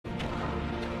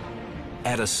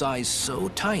at a size so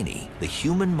tiny the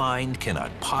human mind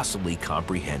cannot possibly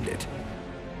comprehend it.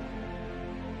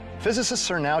 Physicists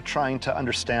are now trying to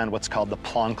understand what's called the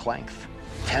Planck length,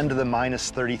 10 to the minus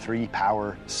 33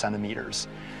 power centimeters.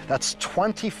 That's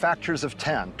 20 factors of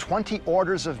 10, 20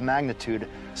 orders of magnitude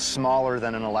smaller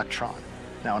than an electron.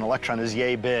 Now, an electron is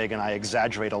yay big, and I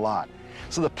exaggerate a lot.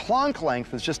 So the Planck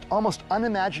length is just almost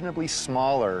unimaginably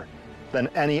smaller than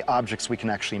any objects we can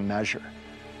actually measure.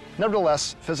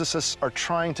 Nevertheless, physicists are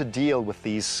trying to deal with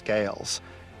these scales,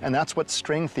 and that's what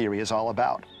string theory is all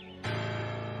about.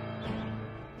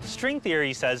 String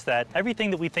theory says that everything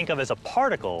that we think of as a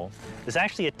particle is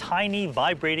actually a tiny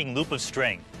vibrating loop of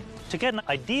string. To get an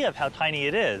idea of how tiny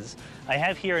it is, I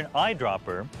have here an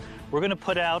eyedropper. We're going to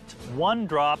put out 1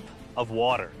 drop of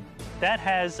water. That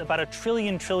has about a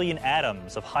trillion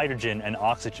atoms of hydrogen and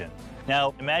oxygen.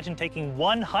 Now, imagine taking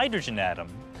 1 hydrogen atom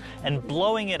and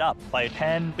blowing it up by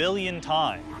 10 billion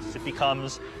times. It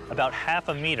becomes about half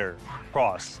a meter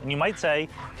across. And you might say,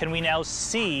 can we now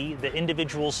see the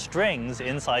individual strings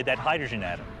inside that hydrogen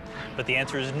atom? But the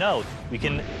answer is no. We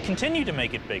can continue to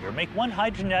make it bigger, make 1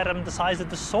 hydrogen atom the size of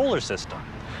the solar system.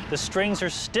 The strings are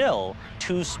still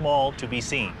too small to be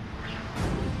seen.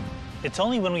 It's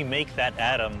only when we make that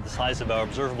atom the size of our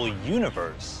observable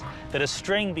universe that a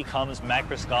string becomes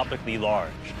macroscopically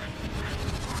large.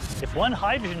 If 1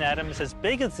 hydrogen atom is as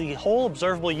big as the whole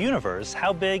observable universe,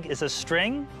 how big is a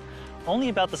string? Only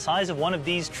about the size of one of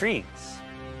these trees.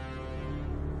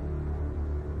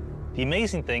 The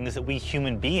amazing thing is that we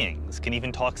human beings can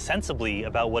even talk sensibly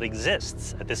about what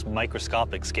exists at this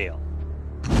microscopic scale.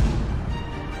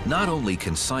 Not only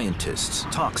can scientists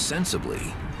talk sensibly,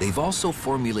 they've also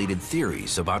formulated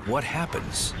theories about what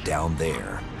happens down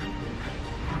there.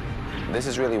 This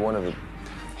is really one of the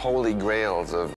holy grails of